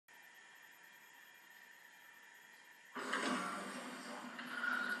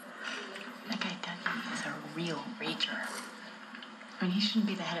real rager. I mean, he shouldn't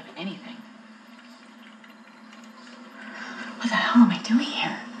be the head of anything. What the hell am I doing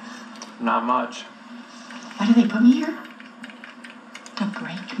here? Not much. Why did they put me here? To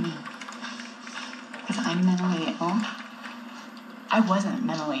break me. Because I'm mentally ill? I wasn't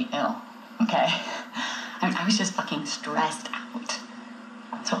mentally ill, okay? I was just fucking stressed out.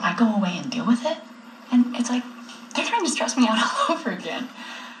 So I go away and deal with it, and it's like, they're trying to stress me out all over again.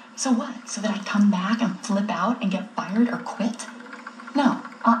 So what? So that I come back and flip out and get fired or quit? No,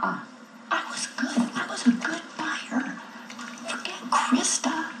 I was good. I was a good buyer. Forget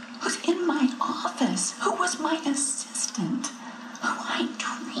Krista, who's in my office, who was my assistant, who I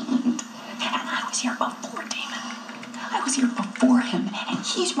trained. And I was here before Damon. I was here before him, and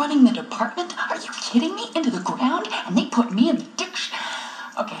he's running the department? Are you kidding me? Into the ground? And they put me in the ditch?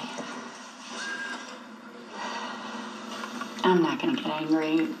 Okay. I'm not gonna get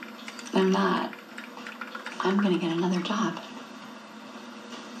angry. I'm not. I'm gonna get another job.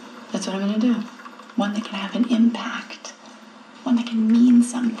 That's what I'm gonna do. One that can have an impact. One that can mean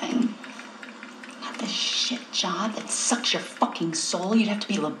something. Not this shit job that sucks your fucking soul. You'd have to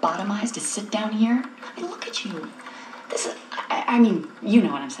be lobotomized to sit down here. I mean, look at you. This is, I mean, you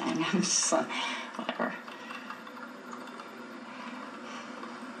know what I'm saying. I'm just, whatever.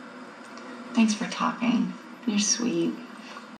 Thanks for talking. You're sweet.